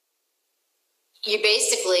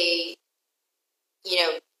basically,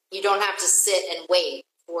 you don't have to sit and wait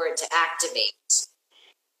for it to activate.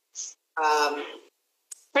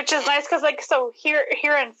 Which is nice because, so here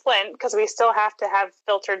in Flint, because we still have to have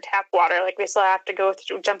filtered tap water, like we still have to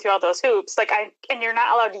jump through all those hoops. And you're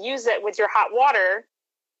not allowed to use it with your hot water.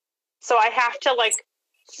 So I have to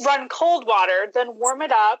run cold water, then warm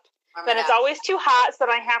it up. Then it's always too hot, so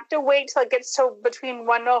then I have to wait till it gets to between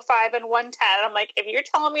 105 and 110. I'm like, if you're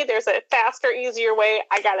telling me there's a faster, easier way,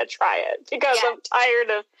 I gotta try it because I'm tired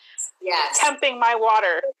of temping my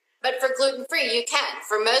water. But for gluten-free, you can.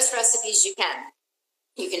 For most recipes, you can.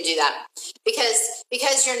 You can do that because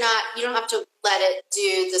you don't have to let it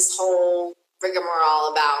do this whole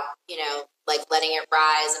rigmarole about, letting it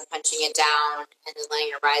rise and punching it down and then letting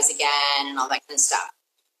it rise again and all that kind of stuff.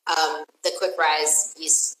 The quick rise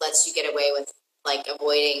yeast lets you get away with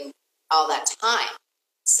avoiding all that time.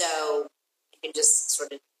 So you can just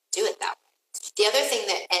sort of do it that way. The other thing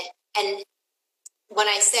and when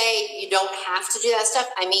I say you don't have to do that stuff,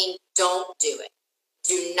 I mean, don't do it.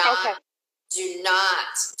 Do not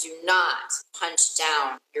punch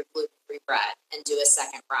down your gluten-free bread and do a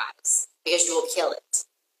second rise because you will kill it.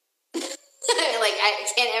 I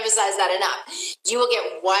can't emphasize that enough. You will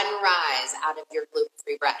get one rise out of your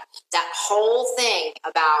gluten-free bread. That whole thing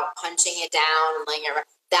about punching it down and letting it rise,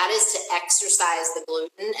 that is to exercise the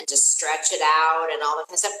gluten and to stretch it out and all that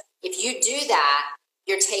kind of stuff. If you do that,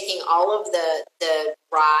 you're taking all of the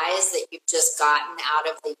rise that you've just gotten out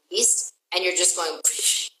of the yeast and you're just going,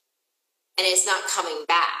 and it's not coming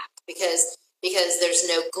back because there's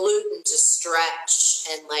no gluten to stretch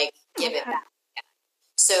and give it back.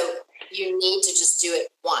 So you need to just do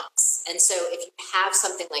it once. And so if you have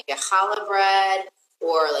something like a challah bread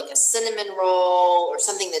or a cinnamon roll or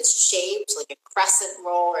something that's shaped like a crescent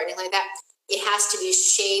roll or anything like that, it has to be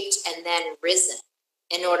shaped and then risen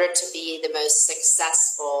in order to be the most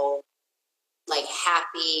successful,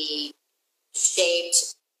 happy,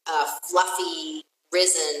 shaped, fluffy,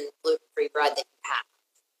 risen gluten-free bread that you have.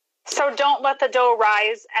 So don't let the dough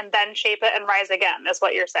rise and then shape it and rise again, is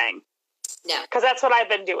what you're saying. No. Because that's what I've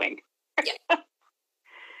been doing. Yeah.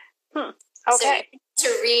 Okay. So to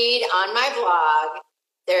read on my blog,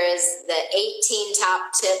 there is the 18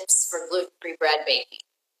 top tips for gluten-free bread baking.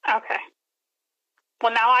 Okay.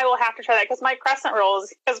 Well, now I will have to try that because my crescent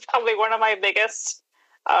rolls is probably one of my biggest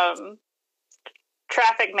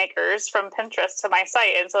traffic makers from Pinterest to my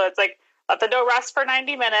site. And so it's let the dough rest for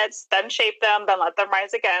 90 minutes, then shape them, then let them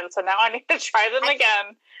rise again. So now I need to try them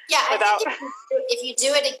again. Yeah, I think if you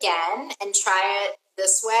do it again and try it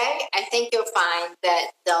this way, I think you'll find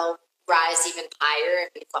that they'll rise even higher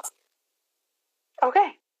and be fluffier.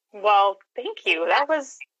 Okay. Well, thank you.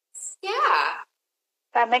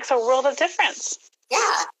 That makes a world of difference.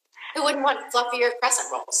 Yeah. Who wouldn't want fluffier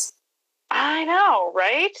crescent rolls? I know,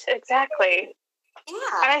 right? Exactly.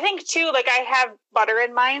 Yeah. And I think too, like I have butter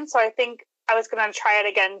in mine, so I think I was going to try it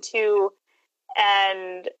again too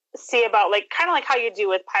and see about like kind of like how you do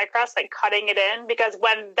with pie crust, like cutting it in, because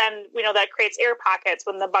then that creates air pockets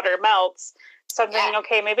when the butter melts. So I'm thinking,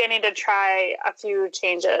 okay, maybe I need to try a few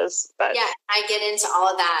changes. But yeah, I get into all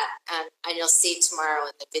of that, and you'll see tomorrow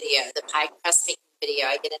in the video, the pie crust making video.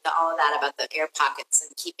 I get into all of that about the air pockets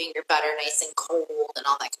and keeping your butter nice and cold and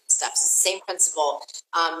all that kind of stuff. So it's the same principle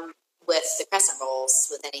with the crescent rolls,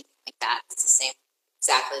 with anything like that. It's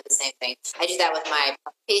exactly the same thing. I do that with my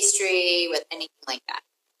pastry, with anything like that.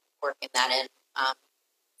 Working that in.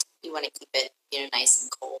 You want to keep it, nice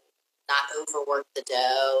and cold, not overwork the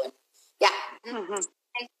dough, and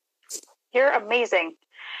You're amazing.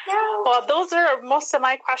 No. Well, those are most of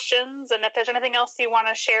my questions, and if there's anything else you want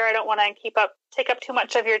to share, I don't want to take up too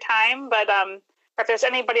much of your time, but if there's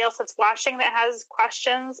anybody else that's watching that has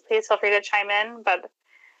questions, please feel free to chime in. But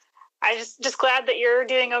I just glad that you're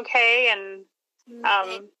doing okay, and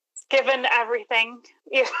given everything,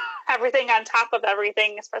 everything on top of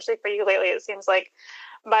everything, especially for you lately, it seems like.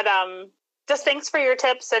 But just thanks for your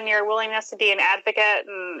tips and your willingness to be an advocate.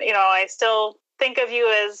 And, I still think of you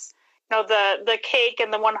as, the cake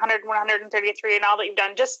and the 100, 133 and all that you've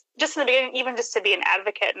done, just in the beginning, even just to be an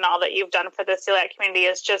advocate and all that you've done for the celiac community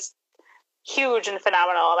is just huge and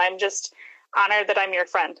phenomenal. And I'm just honored that I'm your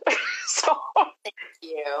friend. So thank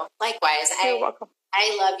you. Likewise. You're welcome.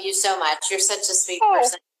 I love you so much. You're such a sweet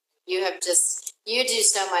person. You do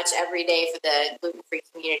so much every day for the gluten-free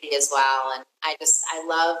community as well. And I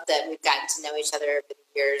love that we've gotten to know each other over the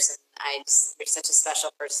years. And you're such a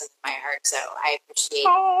special person in my heart. So I appreciate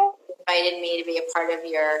you invited me to be a part of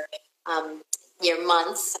your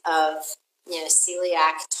month of,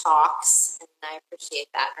 celiac talks. And I appreciate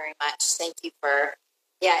that very much. Thank you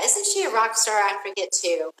isn't she a rock star advocate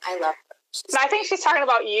too? I love her. I think she's talking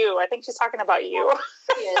about you.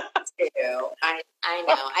 She is too. I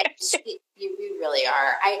know. You really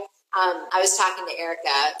are. I was talking to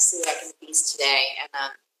Erica, Celiac and the Beast today, and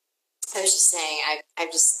I was just saying,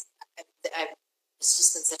 it's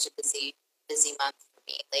just been such a busy month for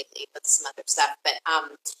me lately with some other stuff, but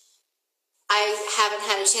I haven't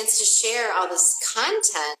had a chance to share all this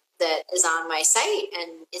content that is on my site,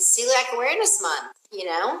 and it's Celiac Awareness Month,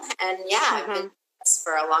 and I've been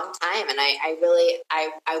for a long time, and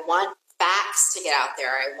I want facts to get out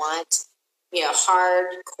there. I want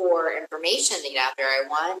hardcore information to get out there. I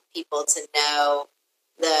want people to know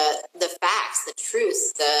the facts, the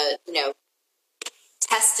truth, the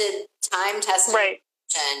time tested, right?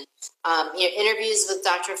 And interviews with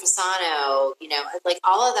Dr. Fasano, like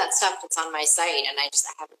all of that stuff that's on my site, and I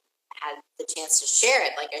haven't had the chance to share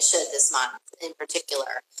it like I should this month in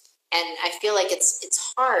particular. And I feel like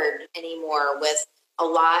it's hard anymore with a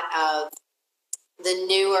lot of the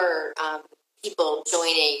newer people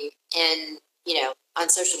joining in, on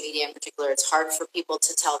social media in particular. It's hard for people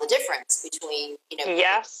to tell the difference between,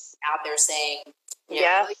 yes, out there saying,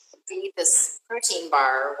 yes, eat this protein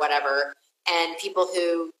bar or whatever, and people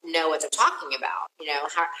who know what they're talking about.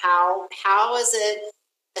 How is it,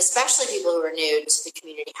 especially people who are new to the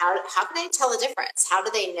community, how can they tell the difference? How do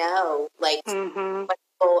they know, like, what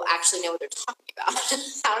people actually know what they're talking about?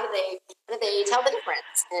 how do they tell the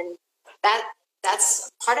difference? And that's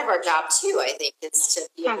part of our job too, I think, is to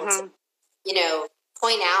be able to,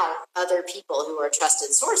 point out other people who are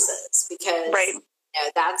trusted sources, because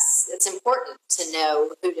it's important to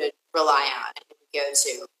know who to rely on and who to go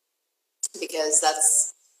to, because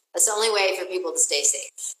that's the only way for people to stay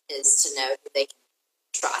safe, is to know who they can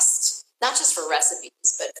trust, not just for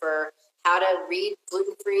recipes, but for how to read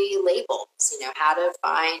gluten-free labels, how to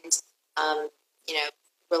find,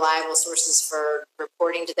 reliable sources for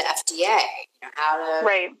reporting to the FDA, how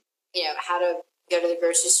to go to the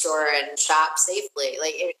grocery store and shop safely.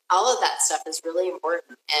 All of that stuff is really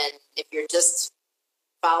important. And if you're just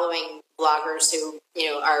following bloggers who,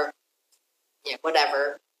 are,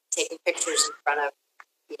 whatever, taking pictures in front of,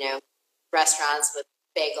 restaurants with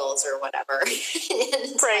bagels or whatever.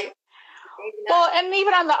 Right. Well, and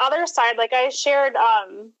even on the other side, like I shared,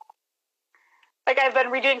 I've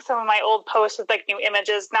been redoing some of my old posts with new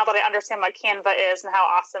images now that I understand what Canva is and how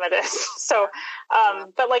awesome it is. So,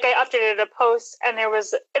 but I updated a post, and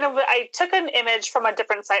I took an image from a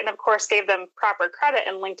different site and of course gave them proper credit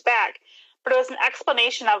and linked back, but it was an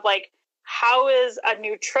explanation of how is a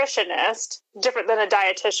nutritionist different than a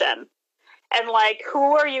dietitian? And like,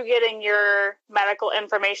 who are you getting your medical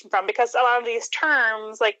information from? Because a lot of these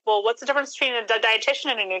terms, like, well, what's the difference between a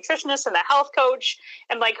dietitian and a nutritionist and a health coach?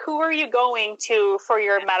 And like, who are you going to for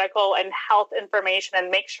your medical and health information? And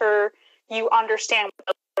make sure you understand,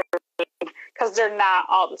 because they're not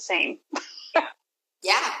all the same.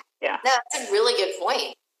 Yeah. Yeah. No, that's a really good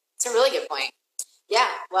point. It's a really good point. Yeah.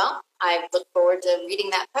 Well, I look forward to reading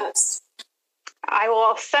that post. I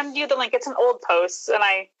will send you the link. It's an old post, and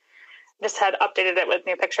I just had updated it with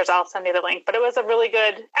new pictures. I'll send you the link. But it was a really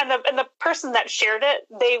good, and the person that shared it,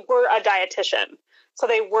 they were a dietitian. So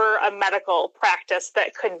they were a medical practice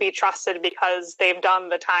that could be trusted because they've done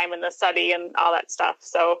the time and the study and all that stuff.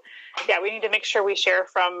 So yeah, we need to make sure we share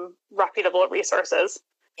from reputable resources.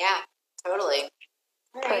 Yeah, totally.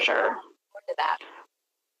 All right. For sure. Look forward to that.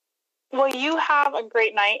 Well, you have a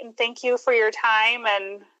great night, and thank you for your time,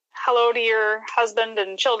 and hello to your husband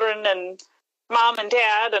and children and mom and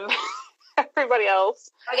dad and everybody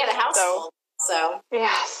else. I got a house full, so.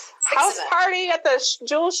 Yes. House party at the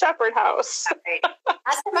Jules Shepard house. Right.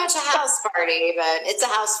 Not so much a house party, but it's a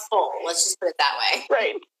house full. Let's just put it that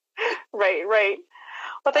way. Right.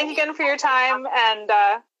 Well, thank you again for your time, and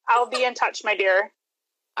I'll be in touch, my dear.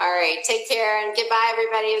 All right. Take care, and goodbye,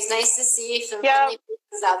 everybody. It was nice to see some friendly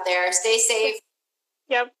faces out there. Stay safe.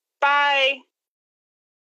 Yep. Bye.